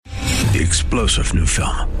The explosive new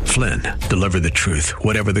film, Flynn, deliver the truth,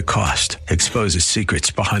 whatever the cost. Exposes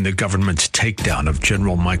secrets behind the government's takedown of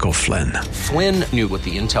General Michael Flynn. Flynn knew what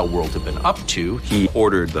the intel world had been up to. He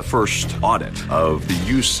ordered the first audit of the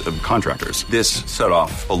use of contractors. This set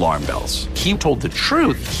off alarm bells. He told the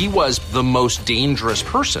truth. He was the most dangerous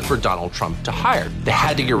person for Donald Trump to hire. They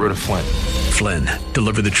had to get rid of Flynn. Flynn,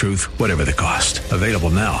 deliver the truth, whatever the cost. Available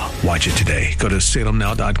now. Watch it today. Go to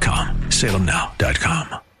salemnow.com.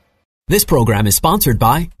 salemnow.com. This program is sponsored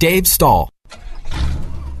by Dave Stahl.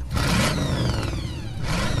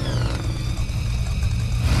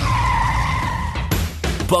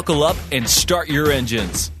 Buckle up and start your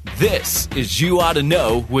engines. This is You Ought to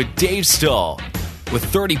Know with Dave Stahl. With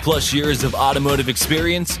 30-plus years of automotive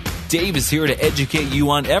experience, Dave is here to educate you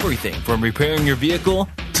on everything from repairing your vehicle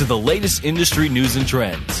to the latest industry news and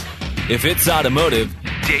trends. If it's automotive,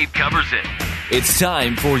 Dave covers it. It's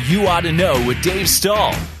time for You Ought to Know with Dave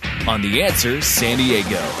Stahl on The Answer San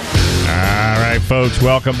Diego. All right, folks,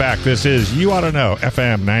 welcome back. This is You Ought to Know,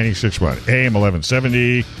 FM 96.1, AM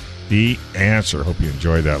 1170, The Answer. Hope you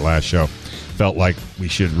enjoyed that last show. Felt like we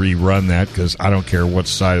should rerun that because I don't care what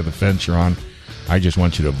side of the fence you're on. I just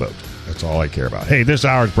want you to vote. That's all I care about. Hey, this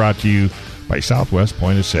hour is brought to you by Southwest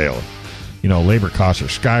Point of Sale. You know, labor costs are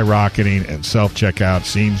skyrocketing, and self-checkout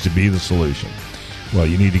seems to be the solution. Well,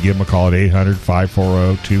 you need to give them a call at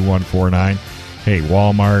 800-540-2149. Hey,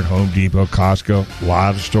 Walmart, Home Depot, Costco, a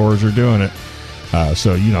lot of stores are doing it.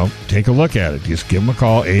 So, you know, take a look at it. Just give them a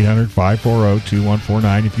call,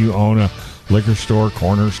 800-540-2149. If you own a liquor store,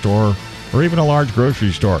 corner store, or even a large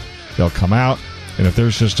grocery store, they'll come out, and if their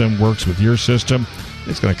system works with your system,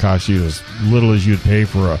 it's going to cost you as little as you'd pay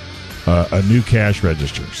for a new cash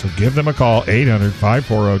register. So give them a call,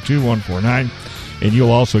 800-540-2149, and you'll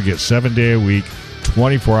also get 7-day a week,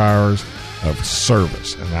 24 hours of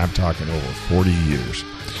service, and I'm talking over 40 years.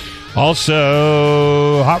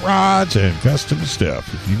 Also, hot rods and custom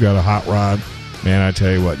stuff. If you've got a hot rod, man, I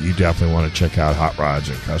tell you what, you definitely want to check out Hot Rods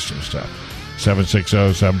and Custom Stuff.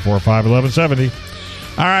 760-745-1170.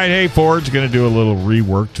 All right, hey, Ford's going to do a little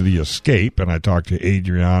rework to the Escape, and I talked to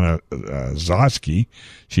Adriana Zosky.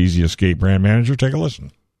 She's the Escape brand manager. Take a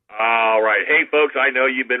listen. All right. Hey, folks, I know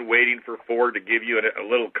you've been waiting for Ford to give you a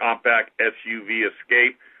little compact SUV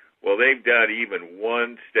Escape. Well, they've done even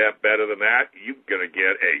one step better than that. You're going to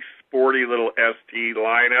get a sporty little ST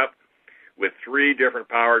lineup with 3 different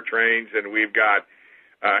powertrains, and we've got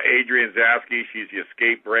Adrian Zasky. She's the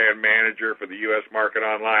Escape brand manager for the U.S. market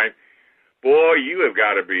online. Boy, you have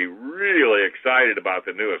got to be really excited about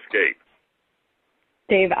the new Escape.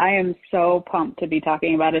 Dave, I am so pumped to be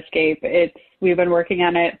talking about Escape. We've been working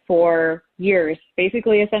on it for years,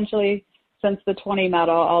 essentially since the 20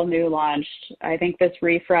 model all new launched. I think this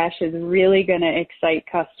refresh is really going to excite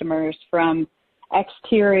customers from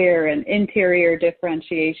exterior and interior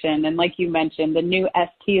differentiation. And like you mentioned, the new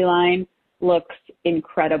ST line looks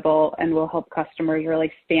incredible and will help customers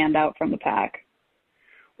really stand out from the pack.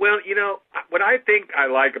 Well, you know, what I think I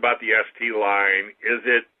like about the ST line is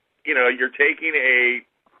that, you know, you're taking a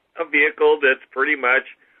vehicle that's pretty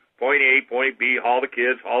much point A, point B, haul the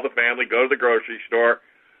kids, haul the family, go to the grocery store.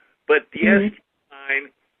 But the ST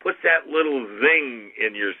line puts that little zing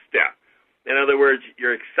in your step. In other words,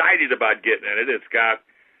 you're excited about getting in it. It's got,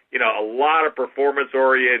 you know, a lot of performance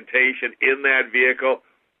orientation in that vehicle.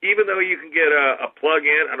 Even though you can get a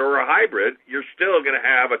plug-in or a hybrid, you're still going to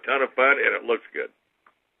have a ton of fun, and it looks good.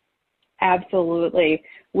 Absolutely.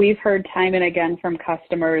 We've heard time and again from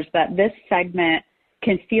customers that this segment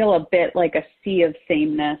can feel a bit like a sea of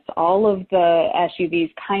sameness. All of the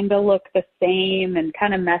SUVs kind of look the same and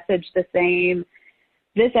kind of message the same.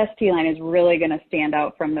 This ST line is really going to stand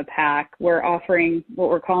out from the pack. We're offering what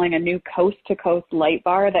we're calling a new coast-to-coast light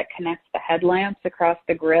bar that connects the headlamps across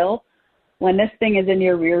the grille. When this thing is in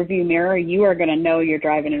your rearview mirror, you are going to know you're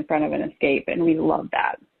driving in front of an Escape, and we love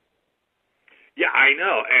that. Yeah, I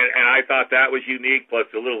know, and I thought that was unique, plus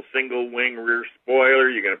the little single-wing rear spoiler.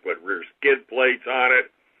 You're going to put rear skid plates on it.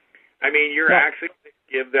 I mean, you're actually going to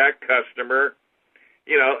give that customer,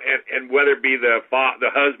 you know, and whether it be the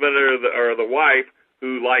husband or the wife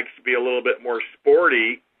who likes to be a little bit more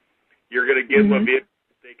sporty, you're going to give them a vehicle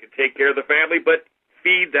that they can take care of the family, but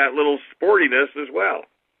feed that little sportiness as well.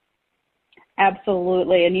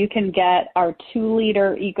 Absolutely, and you can get our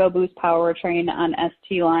 2-liter EcoBoost powertrain on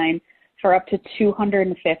ST line for up to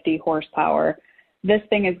 250 horsepower. This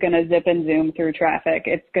thing is going to zip and zoom through traffic.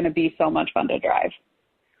 It's going to be so much fun to drive.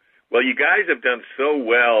 Well, you guys have done so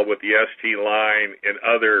well with the ST line and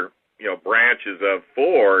other, you know, branches of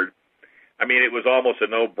Ford. I mean, it was almost a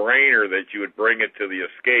no-brainer that you would bring it to the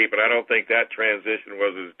Escape, and I don't think that transition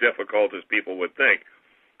was as difficult as people would think.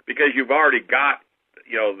 because you've already got,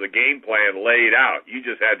 the game plan laid out. You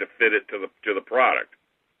just had to fit it to the product.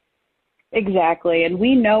 Exactly. And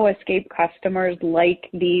we know Escape customers like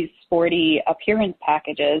these sporty appearance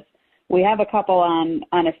packages. We have a couple on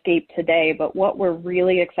Escape today, but what we're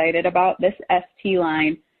really excited about, this ST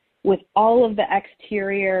line, with all of the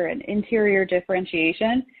exterior and interior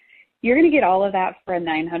differentiation, you're going to get all of that for a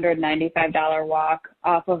 $995 walk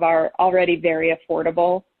off of our already very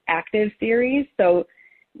affordable Active series. So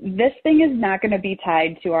this thing is not going to be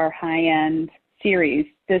tied to our high-end series.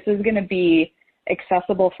 This is going to be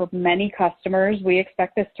accessible for many customers. We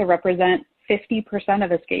expect this to represent 50%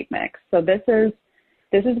 of Escape mix. So this is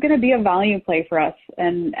going to be a volume play for us,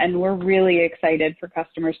 and we're really excited for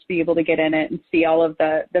customers to be able to get in it and see all of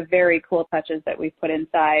the very cool touches that we've put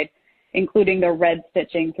inside, including the red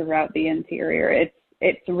stitching throughout the interior.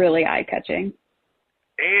 It's really eye-catching.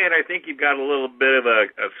 And I think you've got a little bit of a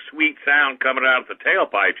sweet sound coming out of the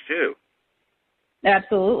tailpipes, too.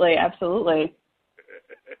 Absolutely, absolutely.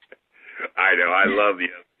 I know. I love the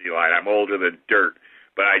ST line. I'm older than dirt,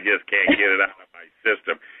 but I just can't get it out of my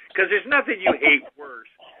system. Because there's nothing you hate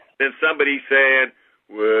worse than somebody saying,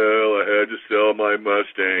 well, I had to sell my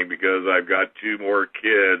Mustang because I've got 2 more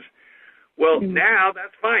kids. Well, now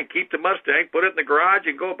that's fine. Keep the Mustang, put it in the garage,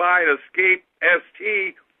 and go buy an Escape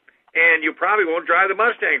ST, and you probably won't drive the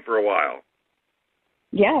Mustang for a while.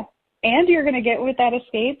 Yeah, and you're going to get with that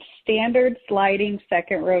Escape standard sliding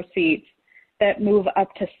second row seats that move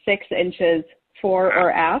up to 6 inches fore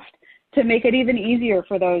or aft to make it even easier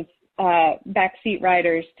for those backseat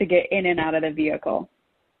riders to get in and out of the vehicle.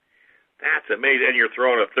 That's amazing. And you're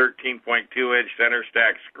throwing a 13.2-inch center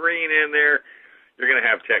stack screen in there. You're going to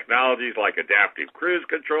have technologies like adaptive cruise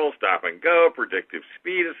control, stop and go, predictive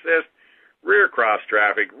speed assist, rear cross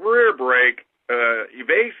traffic, rear brake,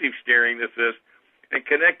 evasive steering assist, and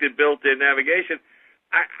connected built-in navigation.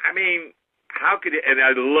 I mean, how could it? And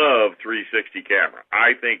I love 360 camera.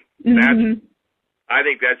 I think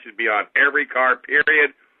that should be on every car,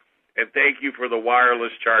 period. And thank you for the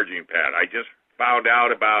wireless charging pad. I just found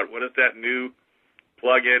out about, what is that new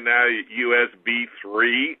plug-in now, USB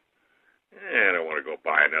 3? I don't want to go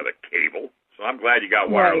buy another cable. So I'm glad you got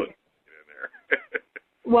wireless in there.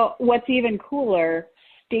 Well, what's even cooler,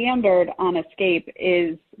 standard on Escape,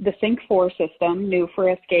 is the Sync 4 system, new for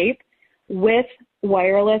Escape, with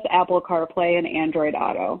wireless Apple CarPlay and Android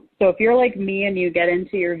Auto. So if you're like me and you get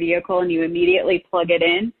into your vehicle and you immediately plug it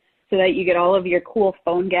in so that you get all of your cool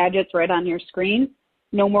phone gadgets right on your screen,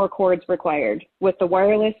 no more cords required. With the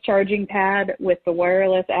wireless charging pad, with the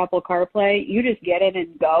wireless Apple CarPlay, you just get in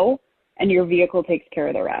and go, and your vehicle takes care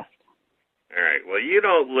of the rest. All right. Well, you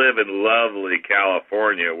don't live in lovely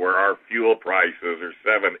California where our fuel prices are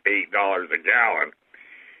 $7, $8 a gallon.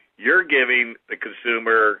 You're giving the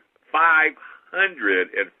consumer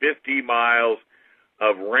 550 miles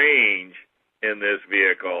of range in this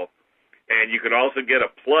vehicle. And you can also get a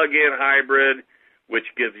plug-in hybrid,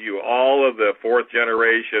 which gives you all of the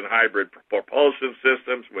 4th-generation hybrid propulsion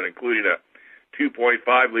systems, when including a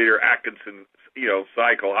 2.5-liter Atkinson,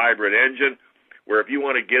 cycle hybrid engine, where if you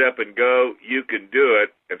want to get up and go, you can do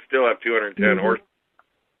it and still have 210 horsepower.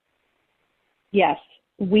 Yes,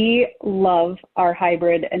 we love our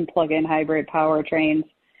hybrid and plug-in hybrid powertrains.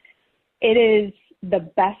 It is the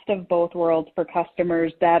best of both worlds for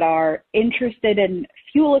customers that are interested in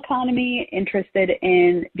fuel economy, interested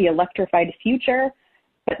in the electrified future,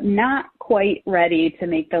 but not quite ready to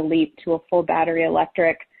make the leap to a full battery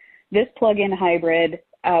electric. This plug-in hybrid,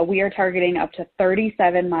 we are targeting up to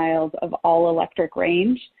 37 miles of all-electric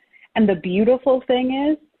range. And the beautiful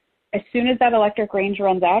thing is, as soon as that electric range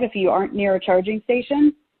runs out, if you aren't near a charging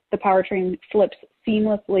station, the powertrain flips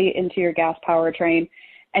seamlessly into your gas powertrain,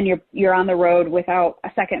 and you're on the road without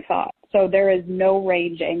a second thought. So there is no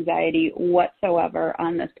range anxiety whatsoever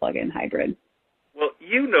on this plug-in hybrid. Well,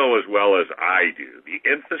 you know as well as I do, the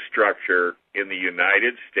infrastructure in the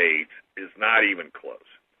United States is not even close,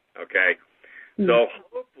 okay? So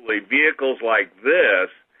hopefully vehicles like this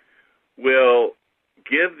will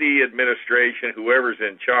give the administration, whoever's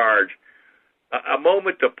in charge, a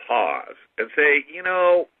moment to pause and say,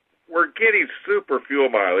 we're getting super fuel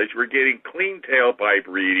mileage, we're getting clean tailpipe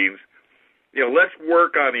readings, let's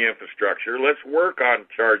work on the infrastructure, let's work on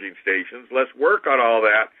charging stations, let's work on all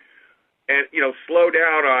that, and, slow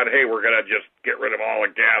down on, hey, we're going to just get rid of all the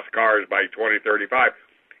gas cars by 2035,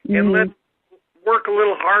 and let's work a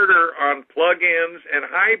little harder on plug-ins and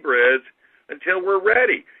hybrids until we're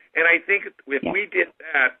ready. And I think if we did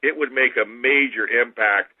that, it would make a major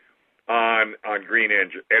impact on green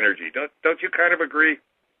energy. Don't you kind of agree?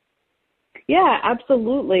 Yeah,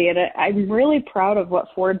 absolutely. And I'm really proud of what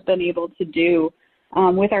Ford's been able to do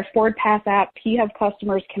With our Ford Pass app, PHEV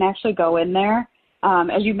customers can actually go in there.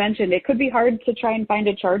 As you mentioned, it could be hard to try and find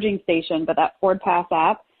a charging station, but that Ford Pass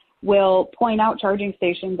app will point out charging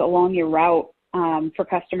stations along your route for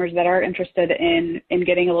customers that are interested in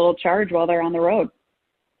getting a little charge while they're on the road.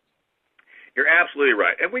 You're absolutely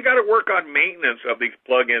right. And we got to work on maintenance of these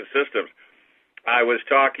plug-in systems. I was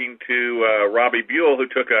talking to Robbie Buell, who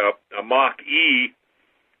took a Mach-E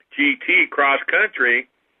GT cross-country,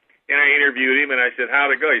 and I interviewed him, and I said,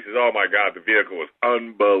 how'd it go? He says, oh, my God, the vehicle was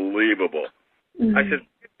unbelievable. Mm-hmm. I said,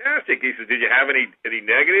 fantastic. He says, did you have any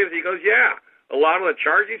negatives? He goes, yeah. A lot of the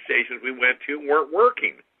charging stations we went to weren't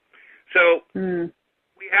working. So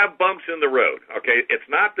we have bumps in the road, okay? It's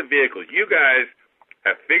not the vehicles. You guys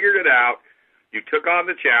have figured it out. You took on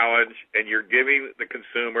the challenge, and you're giving the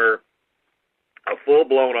consumer a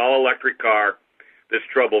full-blown all-electric car that's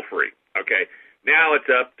trouble-free, okay? Now it's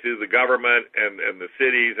up to the government and the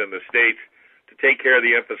cities and the states to take care of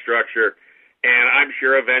the infrastructure, and I'm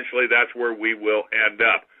sure eventually that's where we will end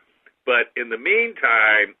up. But in the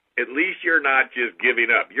meantime, at least you're not just giving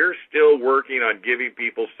up. You're still working on giving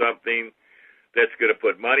people something that's going to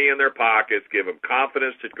put money in their pockets, give them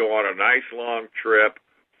confidence to go on a nice long trip.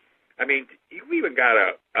 I mean, you've even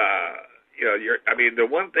got the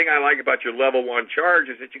one thing I like about your level 1 charge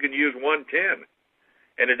is that you can use 110.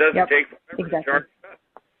 And it doesn't take forever to charge up.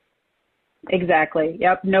 Exactly.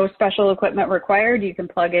 Yep. No special equipment required. You can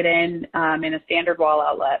plug it in a standard wall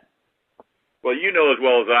outlet. Well, you know as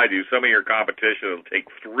well as I do, some of your competition will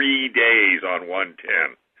take 3 days on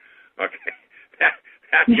 110. Okay, that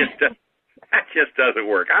just doesn't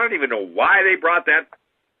work. I don't even know why they brought that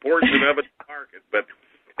portion of it to market, but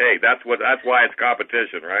hey, that's why it's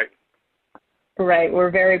competition, right? Right.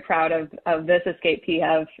 We're very proud of this Escape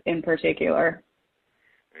PHEV in particular.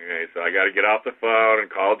 Okay, so I got to get off the phone and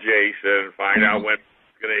call Jason and find out when it's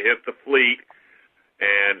going to hit the fleet,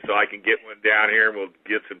 and so I can get one down here and we'll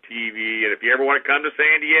get some TV. And if you ever want to come to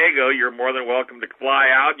San Diego, you're more than welcome to fly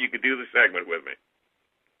out. You could do the segment with me.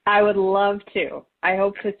 I would love to. I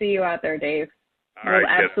hope to see you out there, Dave. We'll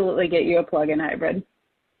absolutely get you a plug-in hybrid.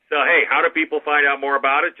 So, hey, how do people find out more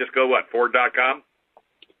about it? Just go, Ford.com?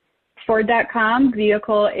 Ford.com.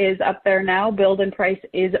 Vehicle is up there now. Build and price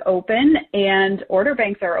is open, and order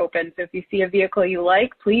banks are open. So if you see a vehicle you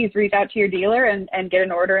like, please reach out to your dealer and get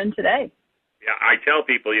an order in today. Yeah, I tell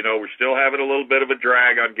people, we're still having a little bit of a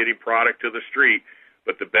drag on getting product to the street,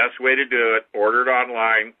 but the best way to do it, order it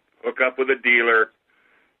online, hook up with a dealer,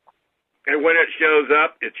 and when it shows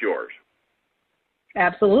up, it's yours.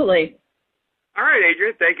 Absolutely. All right,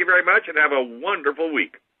 Adrian, thank you very much, and have a wonderful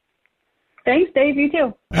week. Thanks, Dave. You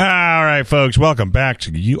too. All right, folks. Welcome back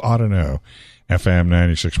to You Ought to Know. FM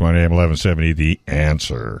 96.1 AM 1170, The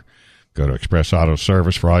Answer. Go to Express Auto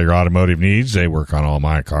Service for all your automotive needs. They work on all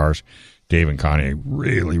my cars. Dave and Connie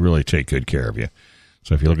really, really take good care of you.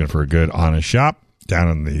 So if you're looking for a good, honest shop down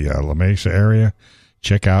in the La Mesa area,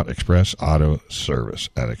 check out Express Auto Service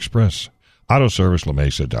at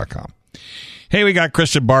expressautoservicelamesa.com. Hey, we got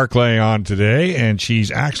Kristen Barclay on today, and she's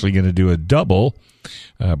actually going to do a double.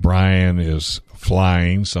 Brian is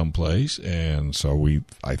flying someplace, and so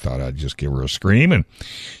I thought I'd just give her a scream. And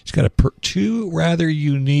she's got two rather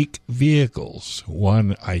unique vehicles.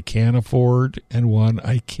 One I can afford, and one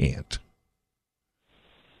I can't.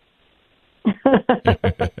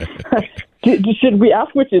 Should we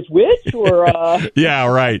ask which is which, or? Yeah,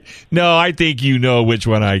 right. No, I think you know which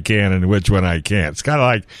one I can and which one I can't. It's kind of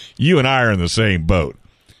like you and I are in the same boat.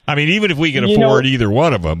 I mean, even if we can afford either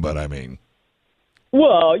one of them, but I mean.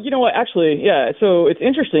 Well, you know what? Actually, yeah. So it's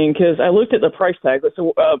interesting because I looked at the price tag.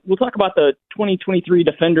 So we'll talk about the 2023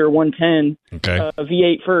 Defender 110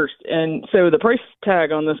 V8 first. And so the price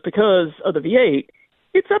tag on this, because of the V8,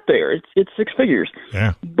 it's up there. It's six figures.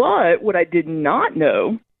 Yeah. But what I didn't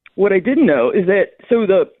know is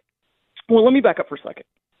that let me back up for a second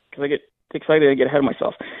because I get excited and get ahead of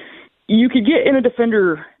myself. You could get in a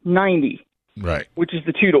Defender 90. Right. Which is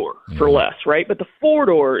the two-door for less, right? But the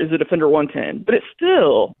four-door is a Defender 110. But it's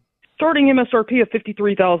still starting MSRP of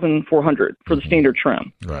 $53,400 for the standard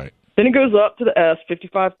trim. Right. Then it goes up to the S,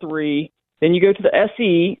 $55,300. Then you go to the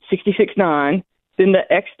SE, $66,900. Then the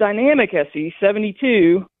X Dynamic SE,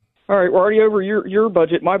 $72,000. All right, we're already over your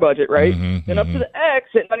budget, my budget, right? Then up to the X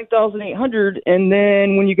at $90,800. And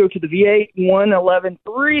then when you go to the V8,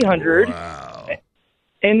 $111,300. Wow.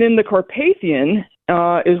 And then the Carpathian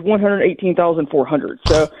is $118,400.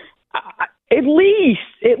 So at least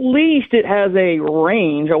it has a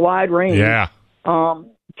wide range. Yeah. To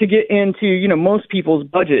get into most people's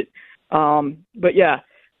budget. But yeah,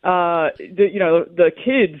 the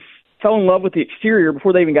kids fell in love with the exterior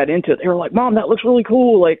before they even got into it. They were like, "Mom, that looks really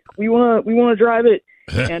cool. Like, we want to drive it."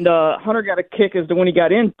 And Hunter got a kick as to when he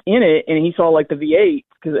got in it, and he saw like the V8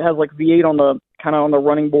 because it has like V8 on the kind of on the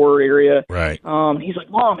running board area. Right. He's like,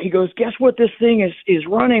 "Mom," he goes, "guess what this thing is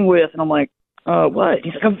running with?" And I'm like, "What?"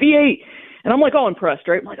 He's like, "A V8." And I'm like all impressed,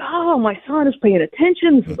 right? I'm like, "Oh, my son is paying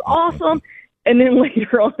attention. This is awesome." And then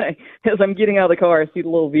later on, as I'm getting out of the car, I see the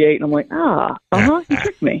little V8, and I'm like, he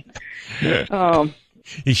tricked me.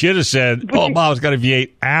 He should have said, Mom's got a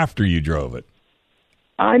V8 after you drove it.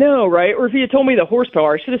 I know, right? Or if he had told me the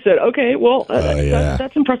horsepower, I should have said, okay, well,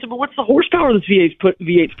 that's impressive, but what's the horsepower this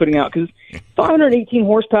V8's putting out? Because 518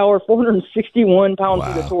 horsepower, 461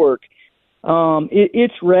 pounds-feet of torque.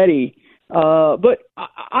 It's ready. But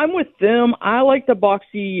I'm with them. I like the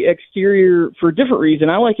boxy exterior for a different reason.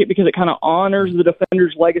 I like it because it kind of honors the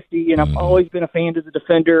Defender's legacy, and I've always been a fan of the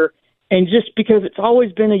Defender. And just because it's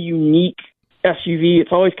always been a unique SUV,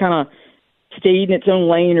 it's always kind of stayed in its own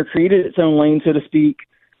lane or created its own lane, so to speak.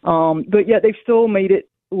 But yet they've still made it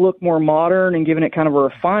look more modern and given it kind of a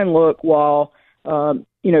refined look while,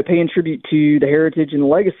 paying tribute to the heritage and the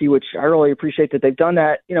legacy, which I really appreciate that they've done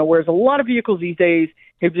that. Whereas a lot of vehicles these days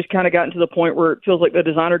have just kind of gotten to the point where it feels like the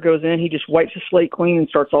designer goes in, he just wipes the slate clean and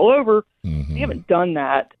starts all over. They haven't done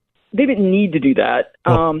that. They didn't need to do that.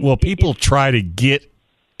 Well, people try to get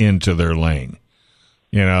into their lane,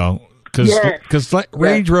 because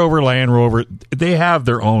Range Rover, Land Rover, they have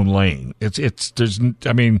their own lane.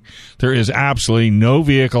 There is absolutely no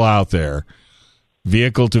vehicle out there,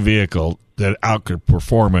 vehicle to vehicle, that out could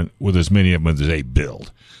perform it with as many of them as they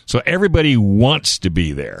build. So everybody wants to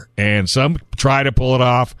be there, and some try to pull it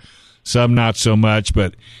off, some not so much.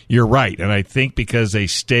 But you're right, and I think because they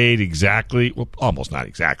stayed exactly, well, almost not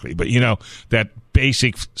exactly, but that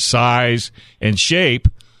basic size and shape.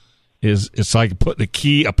 It's like putting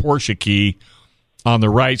a Porsche key on the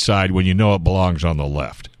right side when you know it belongs on the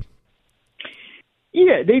left.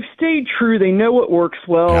 Yeah, they've stayed true. They know what works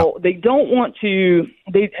well. Yeah. They don't want to.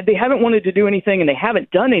 They haven't wanted to do anything, and they haven't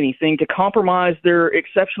done anything to compromise their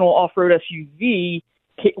exceptional off-road SUV,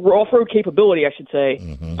 off-road capability, I should say.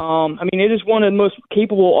 It is one of the most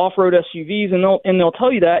capable off-road SUVs, and they'll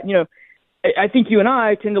tell you that. I think you and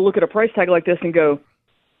I tend to look at a price tag like this and go,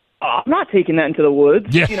 I'm not taking that into the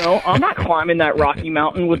woods. Yeah. I'm not climbing that Rocky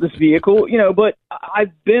Mountain with this vehicle. But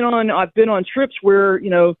I've been on trips where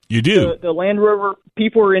you do. The Land Rover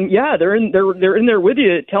people are in. Yeah, they're in there with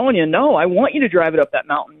you, telling you, no, I want you to drive it up that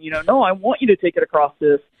mountain. No, I want you to take it across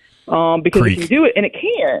this because it can do it, and it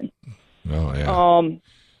can. Oh yeah.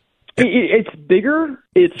 It's bigger.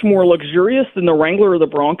 It's more luxurious than the Wrangler or the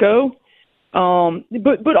Bronco.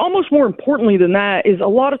 But almost more importantly than that is a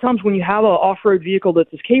lot of times when you have an off-road vehicle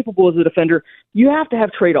that's as capable as a Defender, you have to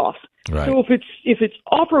have trade-offs. Right. So if it's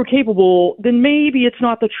off-road capable, then maybe it's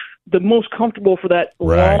not the most comfortable for that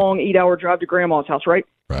long 8-hour drive to grandma's house, right?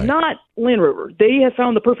 Not Land Rover. They have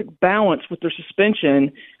found the perfect balance with their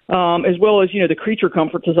suspension, as well as the creature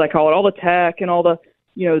comforts, as I call it, all the tech and all the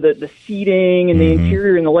the seating and the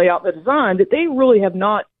interior and the layout, the design, that they really have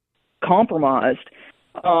not compromised.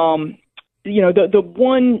 The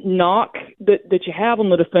one knock that you have on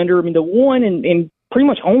the Defender, the one and pretty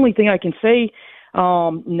much only thing I can say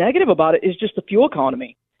negative about it is just the fuel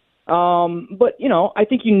economy. But I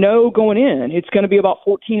think going in, it's going to be about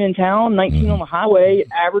 14 in town, 19 on the highway. It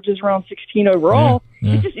averages around 16 overall.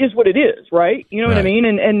 Yeah. It just is what it is, right? You know what I mean?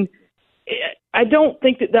 And I don't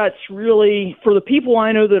think that's really, for the people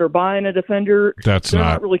I know that are buying a Defender, they're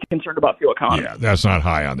not really concerned about fuel economy. Yeah, that's not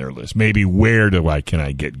high on their list. Maybe can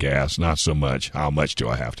I get gas? Not so much how much do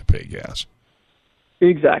I have to pay gas?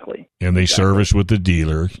 Exactly. And they service with the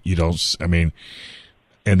dealer.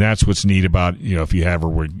 And that's what's neat about, if you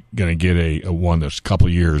we're going to get a one that's a couple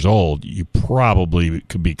of years old, you probably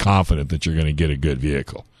could be confident that you're going to get a good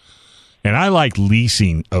vehicle. And I like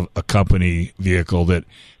leasing a company vehicle that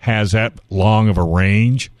has that long of a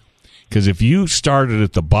range, because if you started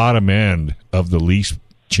at the bottom end of the lease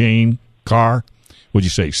chain car, would you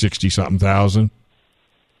say 60-something thousand?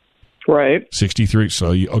 Right. 63.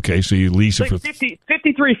 So you lease it for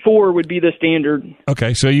 53.4 would be the standard.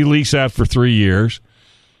 Okay, so you lease that for 3 years.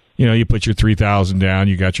 You put your $3,000 down.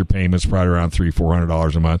 You got your payments probably around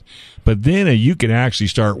 $300-400 a month. But then you can actually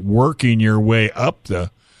start working your way up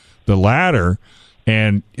the ladder,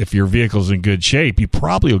 and if your vehicle's in good shape, you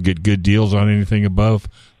probably will get good deals on anything above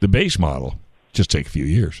the base model. Just take a few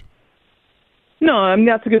years. No,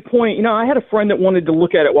 that's a good point. I had a friend that wanted to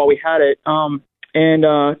look at it while we had it, and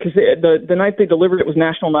because the night they delivered it was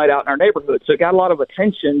National Night Out in our neighborhood, so it got a lot of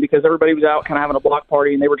attention because everybody was out kind of having a block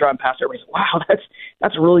party, and they were driving past. Everybody said, "Wow,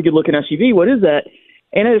 that's a really good looking SUV. What is that?"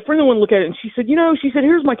 And I had a friend that went to look at it, and she said,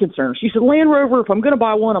 here's my concern. She said, Land Rover, if I'm going to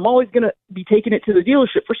buy one, I'm always going to be taking it to the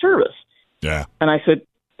dealership for service. Yeah. And I said,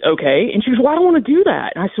 okay. And she goes, well, I don't want to do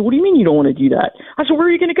that. And I said, what do you mean you don't want to do that? I said, where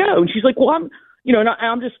are you going to go? And she's like, well,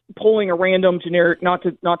 I'm just pulling a random generic, not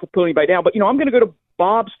to put anybody down, but, I'm going to go to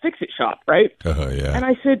Bob's Fix-It shop, right? Yeah. And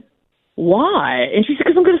I said, why? And she said,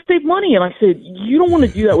 because I'm going to save money. And I said, you don't want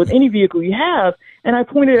to do that with any vehicle you have. And I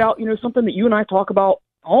pointed out, something that you and I talk about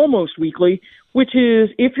almost weekly, which is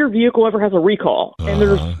if your vehicle ever has a recall. And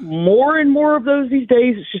there's more and more of those these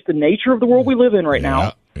days. It's just the nature of the world we live in right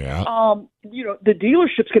now. Yeah. The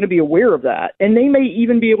dealership's going to be aware of that. And they may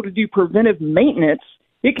even be able to do preventive maintenance.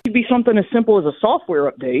 It could be something as simple as a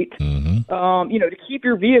software update, to keep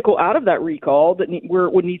your vehicle out of that recall where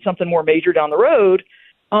it would need something more major down the road.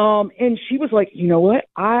 And she was like, you know what?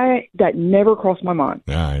 That never crossed my mind.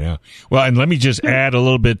 Yeah. Well, and let me just add a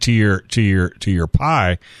little bit to your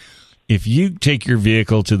pie. If you take your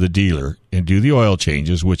vehicle to the dealer and do the oil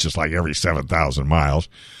changes, which is like every 7,000 miles,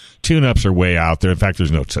 tune-ups are way out there. In fact,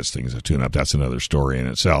 there's no such thing as a tune-up. That's another story in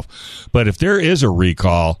itself. But if there is a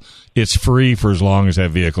recall, it's free for as long as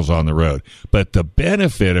that vehicle's on the road. But the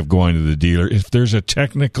benefit of going to the dealer is if there's a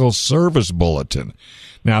technical service bulletin.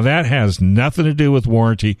 Now, that has nothing to do with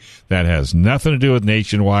warranty. That has nothing to do with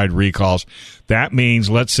nationwide recalls. That means,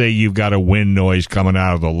 let's say you've got a wind noise coming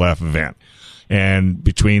out of the left vent. And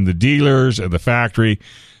between the dealers and the factory,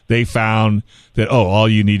 they found that, all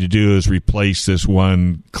you need to do is replace this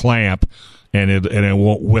one clamp and it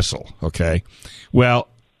won't whistle, okay? Well,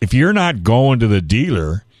 if you're not going to the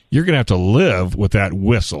dealer, you're going to have to live with that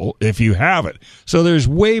whistle if you have it. So there's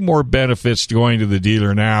way more benefits to going to the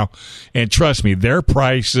dealer now. And trust me, their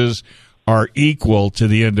prices are equal to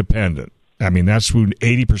the independent. I mean, that's who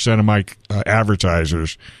 80% of my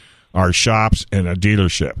advertisers are, shops and a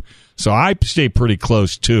dealership. So I stay pretty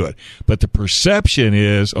close to it. But the perception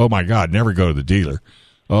is, oh, my God, never go to the dealer.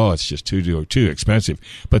 Oh, it's just too expensive.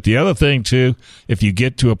 But the other thing, too, if you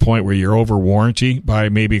get to a point where you're over warranty by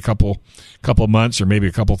maybe a couple months or maybe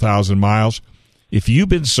a couple thousand miles, if you've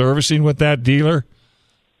been servicing with that dealer,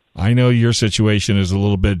 I know your situation is a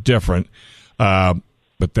little bit different,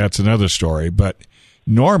 but that's another story. But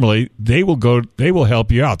normally, they will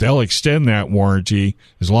help you out. They'll extend that warranty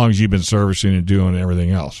as long as you've been servicing and doing everything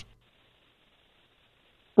else.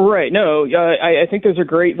 Right. No, I think those are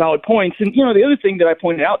great, valid points. And, the other thing that I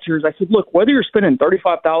pointed out to her is I said, look, whether you're spending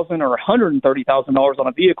 $35,000 or $130,000 on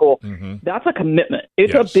a vehicle, that's a commitment.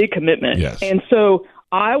 It's a big commitment. Yes. And so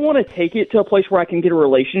I want to take it to a place where I can get a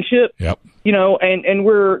relationship, and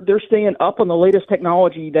where they're staying up on the latest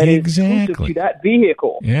technology that is exclusive to that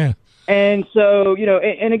vehicle. Yeah. And so,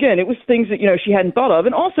 and again, it was things that, she hadn't thought of.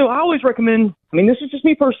 And also, I always recommend, this is just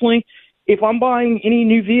me personally, if I'm buying any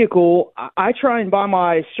new vehicle, I try and buy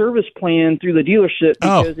my service plan through the dealership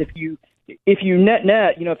because if you net,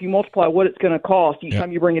 if you multiply what it's going to cost each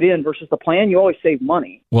time you bring it in versus the plan, you always save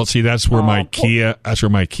money. Well, see, that's where my Kia and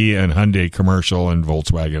Hyundai commercial and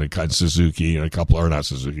Volkswagen and Suzuki and a couple, or not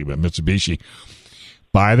Suzuki, but Mitsubishi,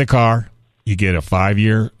 buy the car. You get a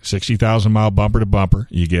 5-year, 60,000-mile bumper-to-bumper.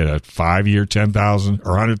 You get a 5-year, 10,000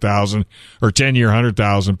 or 100,000 or 10-year,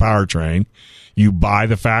 100,000 powertrain. You buy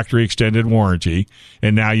the factory extended warranty,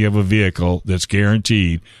 and now you have a vehicle that's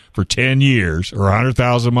guaranteed for 10 years or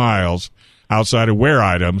 100,000 miles outside of wear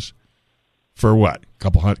items for what?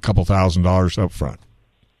 Couple $1,000 up front.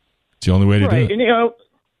 It's the only way to do it. And,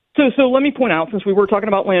 so let me point out, since we were talking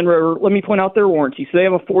about Land Rover, let me point out their warranty. So they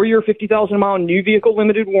have a 4-year, 50,000-mile new vehicle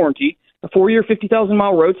limited warranty, a 4-year,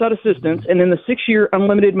 50,000-mile roadside assistance, and then the 6-year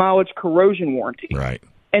unlimited mileage corrosion warranty. Right.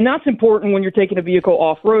 And that's important when you're taking a vehicle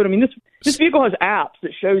off-road. This vehicle has apps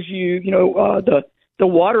that shows you, the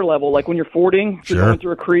water level, like when you're fording, if you're going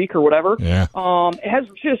through a creek or whatever. Yeah. It has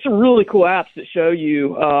just some really cool apps that show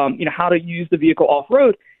you, how to use the vehicle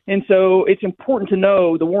off-road. And so it's important to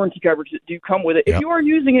know the warranty coverage that do come with it if you are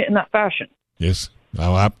using it in that fashion. Yes,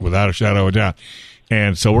 without a shadow of a doubt.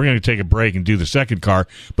 And so we're going to take a break and do the second car.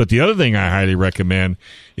 But the other thing I highly recommend,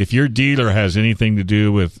 if your dealer has anything to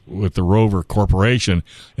do with the Rover Corporation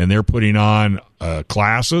and they're putting on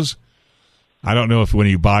classes, I don't know if when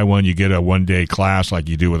you buy one you get a one-day class like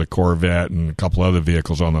you do with a Corvette and a couple other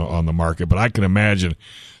vehicles on the market. But I can imagine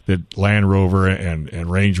that Land Rover and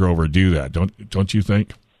Range Rover do that. Don't you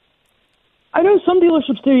think? I know some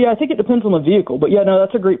dealerships do. Yeah, I think it depends on the vehicle. But,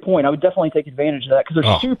 that's a great point. I would definitely take advantage of that because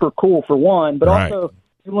they're super cool for one. But also,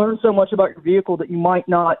 you learn so much about your vehicle that you might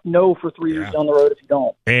not know for 3 years down the road if you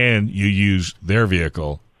don't. And you use their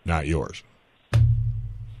vehicle, not yours.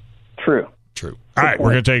 True. All right,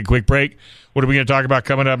 we're going to take a quick break. What are we going to talk about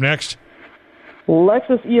coming up next?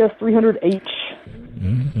 Lexus ES300H.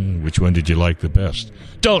 Which one did you like the best?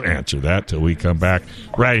 Don't answer that till we come back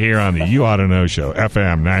right here on the You Ought to Know Show,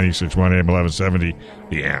 FM 96.1 AM 1170,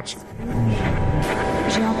 The Answer.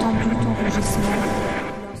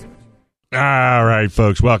 All right,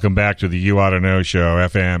 folks, welcome back to the You Ought to Know Show,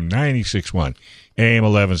 FM 96.1 AM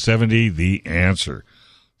 1170, The Answer.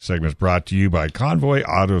 Segment's brought to you by Convoy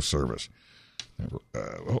Auto Service.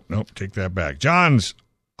 Take that back. John's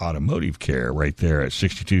Automotive Care right there at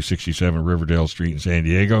 6267 Riverdale Street in San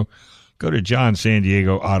Diego. Go to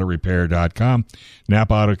johnsandiegoautorepair.com.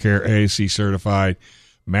 Napa Auto Care, AAC certified,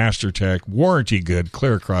 Master Tech, warranty good,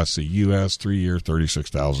 clear across the U.S., 3 year,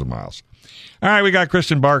 36,000 miles. All right, we got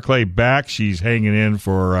Kristen Barclay back. She's hanging in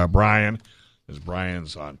for Brian, as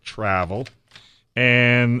Brian's on travel.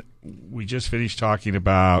 And we just finished talking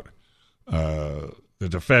about the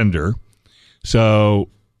Defender. So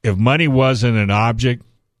if money wasn't an object,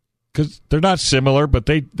 because they're not similar, but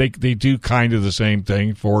they do kind of the same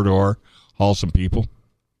thing, four-door, haul some people.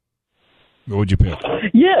 What would you pick?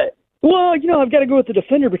 Yeah. Well, I've got to go with the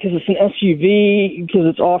Defender because it's an SUV, because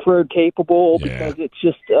it's off-road capable, because it's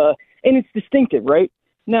just and it's distinctive, right?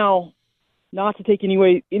 Now, not to take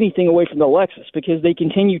anything away from the Lexus, because they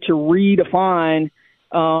continue to redefine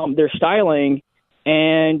their styling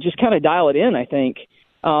and just kind of dial it in, I think.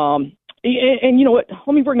 And you know what?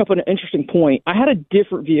 Let me bring up an interesting point. I had a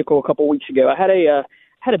different vehicle a couple weeks ago. I had a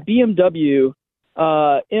BMW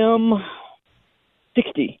M60,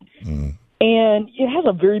 and it has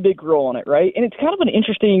a very big grille on it, right? And it's kind of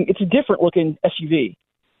it's a different looking SUV.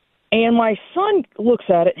 And my son looks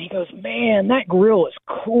at it and he goes, "Man, that grille is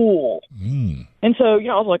cool." And so, I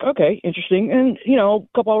was like, "Okay, interesting." And a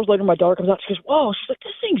couple hours later, my daughter comes out. She goes, "Whoa!" She's like,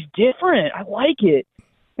 "This thing's different. I like it."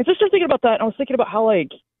 And so I started thinking about that. And I was thinking about how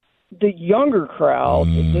the younger crowd,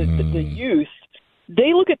 the youth,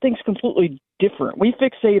 they look at things completely different. We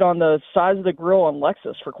fixate on the size of the grille on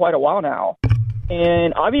Lexus for quite a while now.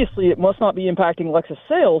 And obviously it must not be impacting Lexus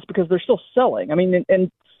sales because they're still selling. I mean, and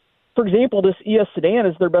for example, this ES sedan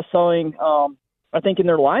is their best-selling, I think, in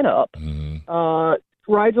their lineup.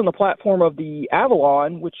 Rides on the platform of the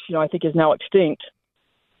Avalon, which, I think is now extinct.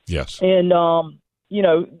 Yes. And,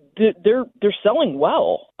 they're selling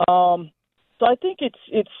well. So I think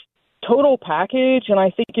it's total package, and I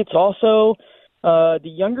think it's also the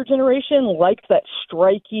younger generation likes that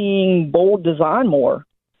striking, bold design more.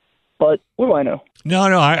 But what do I know? No,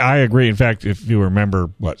 I agree. In fact, if you remember,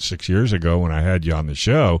 6 years ago when I had you on the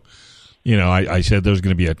show, I said there's going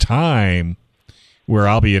to be a time where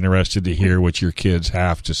I'll be interested to hear what your kids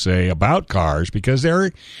have to say about cars, because they're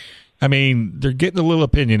getting a little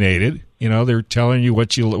opinionated. They're telling you what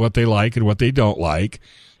they like and what they don't like.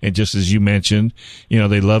 And just as you mentioned,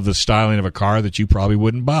 they love the styling of a car that you probably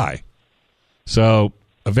wouldn't buy. So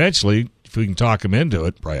eventually, if we can talk them into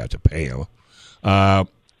it, probably have to pay them.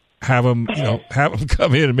 Have them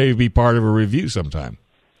come in and maybe be part of a review sometime.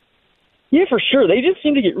 Yeah, for sure. They just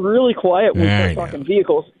seem to get really quiet when we start talking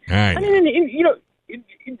vehicles. To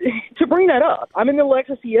bring that up, I'm in the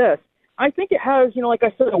Lexus ES. I think it has, like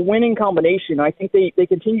I said, a winning combination. I think they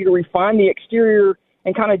continue to refine the exterior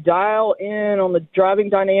and kind of dial in on the driving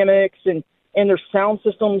dynamics and their sound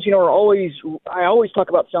systems, I always talk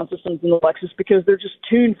about sound systems in the Lexus because they're just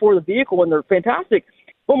tuned for the vehicle and they're fantastic.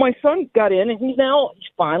 Well, my son got in and he's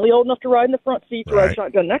finally old enough to ride in the front seat to ride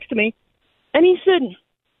shotgun next to me. And he said,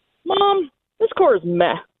 "Mom, this car is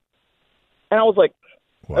meh." And I was like,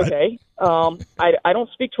 "What? Okay. I don't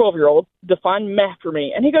speak 12-year-old. Define meh for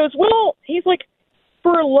me." And he goes, "Well," he's like,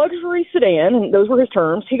 "for a luxury sedan," and those were his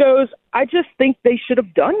terms, he goes, "I just think they should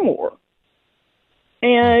have done more."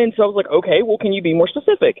 And so I was like, "Okay, well, can you be more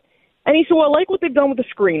specific?" And he said, "Well, I like what they've done with the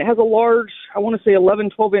screen. It has a large, I want to say 11,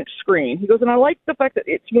 12-inch screen." He goes, "And I like the fact that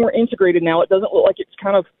it's more integrated now. It doesn't look like it's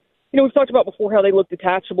kind of, we've talked about before how they look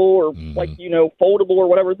detachable or foldable or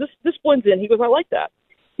whatever. This blends in." He goes, "I like that."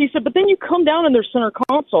 He said, "But then you come down in their center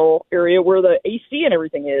console area where the AC and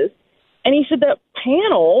everything is." And he said, "That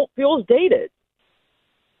panel feels dated."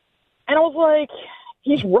 And I was like,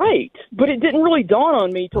 he's right, but it didn't really dawn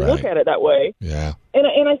on me to look at it that way. Yeah.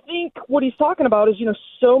 And I think what he's talking about is,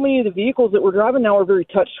 so many of the vehicles that we're driving now are very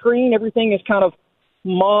touchscreen. Everything is kind of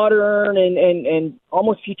modern and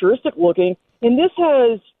almost futuristic looking. And this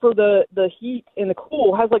has, for the heat and the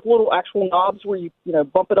cool, has little actual knobs where you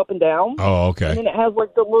bump it up and down. Oh, okay. And then it has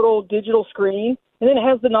the little digital screen. And then it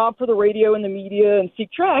has the knob for the radio and the media and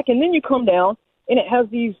seat track. And then you come down and it has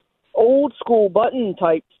these old school button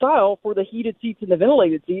type style for the heated seats and the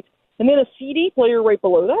ventilated seats, and then a CD player right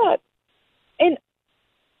below that. And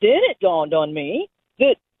then it dawned on me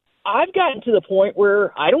that I've gotten to the point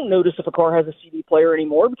where I don't notice if a car has a CD player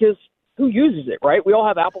anymore because who uses it, right? We all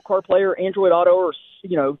have Apple CarPlay or Android Auto or,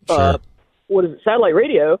 Sure. what is it, satellite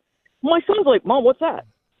radio. My son's like, Mom, what's that?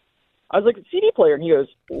 I was like, a CD player. And he goes,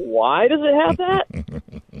 why does it have that?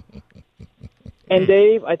 And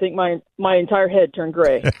Dave, I think my entire head turned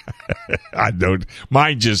gray. I don't.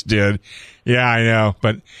 Mine just did. Yeah, I know.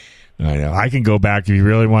 But I know I can go back if you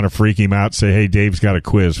really want to freak him out. Say, hey, Dave's got a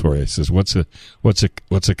quiz for you. He says, what's a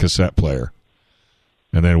cassette player?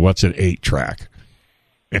 And then what's an 8-track?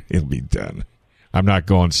 It'll be done. I'm not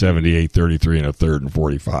going 78, 33 and a third and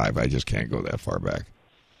 45. I just can't go that far back.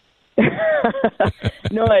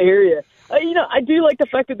 No, I hear you. I do like the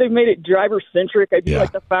fact that they've made it driver-centric. I do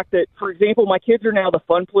like the fact that, for example, my kids are now the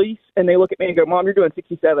fun police, and they look at me and go, Mom, you're doing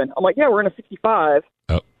 67. I'm like, yeah, we're in a 65.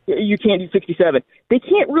 Oh. You can't do 67. They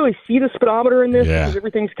can't really see the speedometer in this because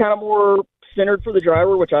everything's kind of more centered for the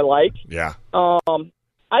driver, which I like. Yeah.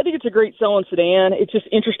 I think it's a great selling sedan. It's just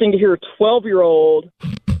interesting to hear a 12-year-old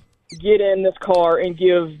get in this car and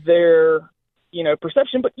give their,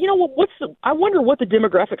 perception. But I wonder what the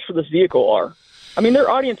demographics for this vehicle are. I mean, their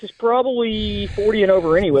audience is probably 40 and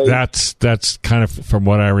over anyway. That's kind of, from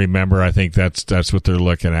what I remember, I think that's what they're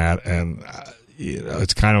looking at. And,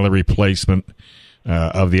 it's kind of the replacement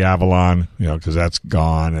of the Avalon, because that's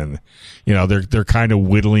gone. And, they're kind of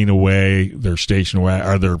whittling away their station wagon,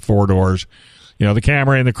 or their 4-doors. The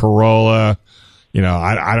Camry and the Corolla,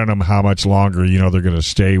 I don't know how much longer, they're going to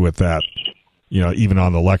stay with that, even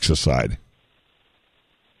on the Lexus side.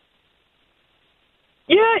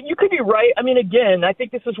 Yeah, you could be right. I mean, again, I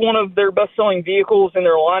think this is one of their best-selling vehicles in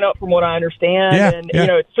their lineup, from what I understand. Yeah, and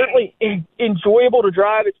it's certainly enjoyable to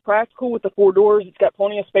drive. It's practical with the 4 doors. It's got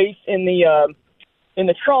plenty of space in the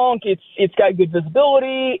trunk. It's got good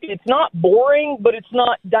visibility. It's not boring, but it's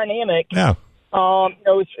not dynamic. No.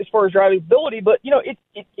 As far as drivability, but it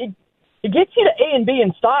gets you to A and B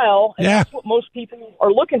in style, and that's what most people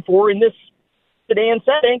are looking for in this sedan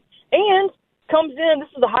setting. And comes in, this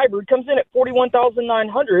is a hybrid, comes in at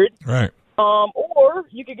 $41,900. Right. Or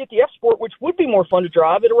you could get the F Sport, which would be more fun to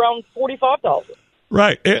drive, at around $45,000.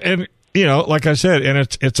 Right, and like I said, and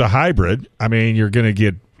it's a hybrid. I mean, you're going to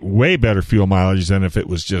get way better fuel mileage than if it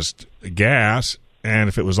was just gas, and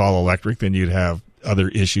if it was all electric, then you'd have other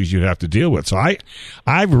issues you'd have to deal with. So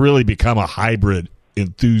I've really become a hybrid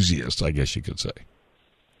enthusiast, I guess you could say.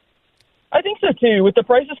 I think so, too. With the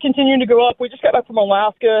prices continuing to go up, we just got back from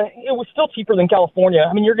Alaska. It was still cheaper than California.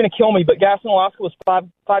 I mean, you're going to kill me, but gas in Alaska was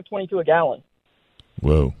 $5.22 a gallon.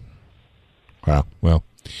 Whoa. Wow. Well,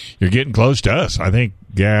 you're getting close to us. I think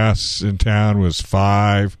gas in town was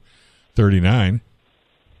 $5.39.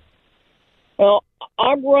 Well,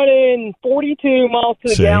 I'm running 42 miles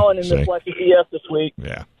to the gallon in this Lexus ES this week.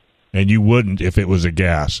 Yeah. And you wouldn't if it was a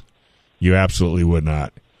gas. You absolutely would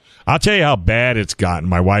not. I'll tell you how bad it's gotten.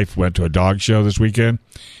 My wife went to a dog show this weekend,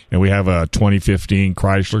 and we have a 2015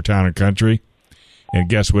 Chrysler Town & Country, and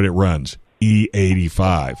guess what it runs?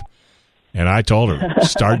 E85. And I told her,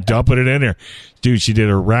 start dumping it in there. Dude, she did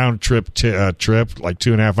a round trip, like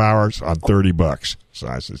 2.5 hours on $30. So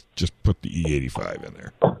I said, just put the E85 in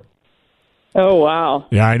there. Oh, wow.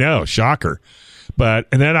 Yeah, I know. Shocker. And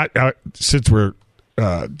then I since we're,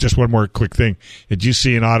 just one more quick thing. Did you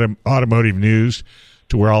see in automotive news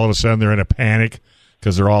to where all of a sudden they're in a panic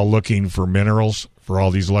because they're all looking for minerals for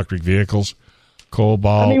all these electric vehicles?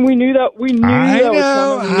 Cobalt. I mean, we knew that. We knew that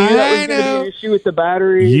was coming. We knew that was going to be an issue with the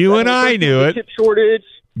batteries. You and I knew it. Chip shortage.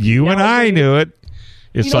 You and I knew it.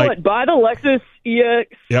 It's like, what? Buy the Lexus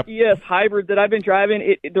ES hybrid that I've been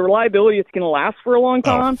driving. The reliability, it's going to last for a long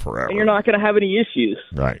time, forever. And you're not going to have any issues.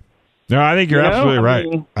 Right. No, I think you're absolutely right.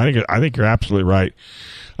 I think you're absolutely right.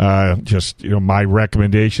 Just my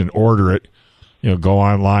recommendation: order it. Go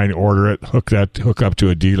online, order it, hook up to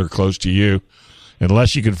a dealer close to you,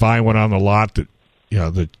 unless you can find one on the lot that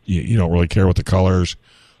that you don't really care what the colors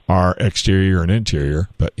are, exterior and interior.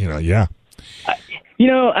 But yeah.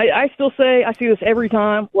 I still say, I see this every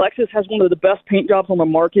time. Lexus has one of the best paint jobs on the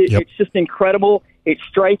market. Yep. It's just incredible. It's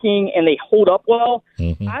striking, and they hold up well.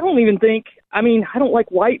 Mm-hmm. I don't even think. I don't like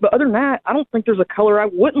white, but other than that, I don't think there's a color I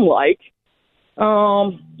wouldn't like.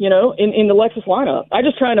 In the Lexus lineup. I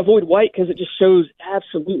just try and avoid white because it just shows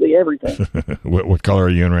absolutely everything. What color are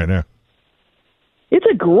you in right now? It's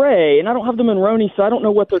a gray, and I don't have the Monroney, so I don't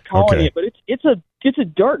know what they're calling it. But it's a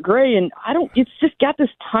dark gray, and it's just got this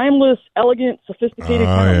timeless, elegant, sophisticated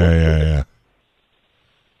kind of look. Yeah.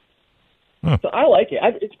 Huh. So I like it.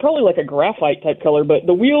 It's probably like a graphite type color, but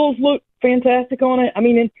the wheels look fantastic on it. I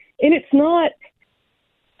mean, and it's not.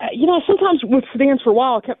 Sometimes with sedans for a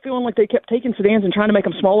while, I kept feeling like they kept taking sedans and trying to make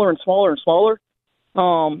them smaller and smaller and smaller.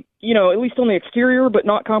 At least on the exterior, but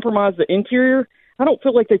not compromise the interior. I don't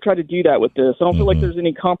feel like they try to do that with this. I don't feel like there's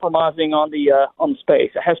any compromising on the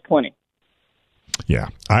space. It has plenty. Yeah,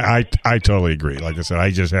 I totally agree. Like I said,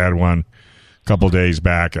 I just had one a couple days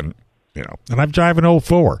back, and I'm driving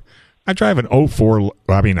 04. I drive an 04.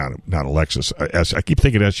 I mean, not a Lexus. I keep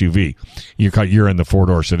thinking SUV. You're in the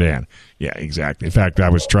 4-door sedan. Yeah, exactly. In fact, I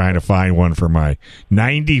was trying to find one for my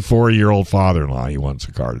 94-year-old father-in-law. He wants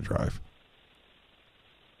a car to drive.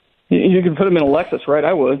 You can put him in a Lexus, right?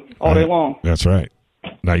 I would all day long. That's right.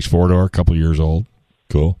 Nice 4-door, a couple years old.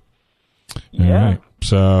 Cool. Yeah. All right.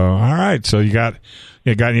 All right. So you got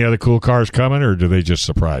any other cool cars coming, or do they just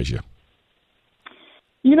surprise you?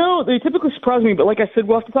 They typically surprise me, but like I said,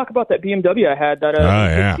 we'll have to talk about that BMW I had. That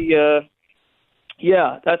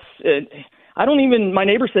that's it. My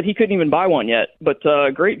neighbor said he couldn't even buy one yet, but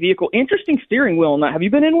great vehicle. Interesting steering wheel on that. Have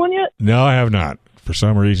you been in one yet? No, I have not. For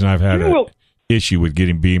some reason, I've had an issue with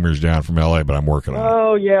getting Beamers down from LA, but I'm working on it.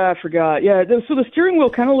 Oh, yeah, I forgot. Yeah, so the steering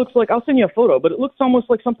wheel kind of looks like, I'll send you a photo, but it looks almost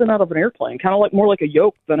like something out of an airplane, kind of like more like a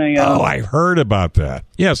yoke than a... I heard about that.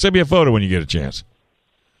 Yeah, send me a photo when you get a chance.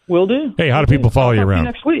 Will do. Hey, how do people follow you around?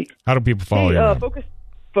 Next week. How do people follow you around?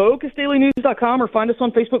 FocusDailyNews.com, or find us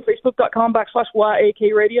on Facebook,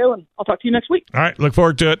 Facebook.com/YAK Radio, and I'll talk to you next week. All right, look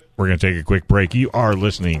forward to it. We're going to take a quick break. You are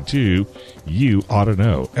listening to You Ought to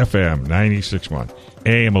Know, FM 96.1,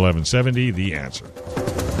 AM 1170, The Answer.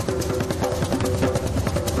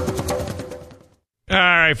 All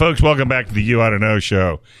right, folks, welcome back to the You Ought to Know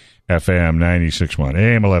show, FM 96.1,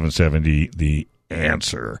 AM 1170, The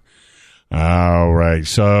Answer. All right,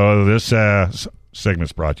 so this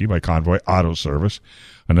segment's brought to you by Convoy Auto Service,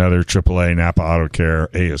 another AAA Napa Auto Care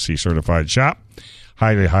ASC certified shop.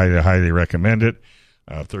 Highly, highly, highly recommend it.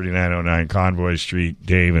 3909 Convoy Street.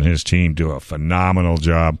 Dave and his team do a phenomenal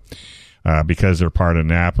job because they're part of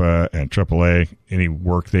Napa and AAA. Any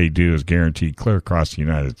work they do is guaranteed clear across the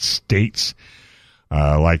United States.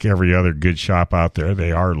 Like every other good shop out there,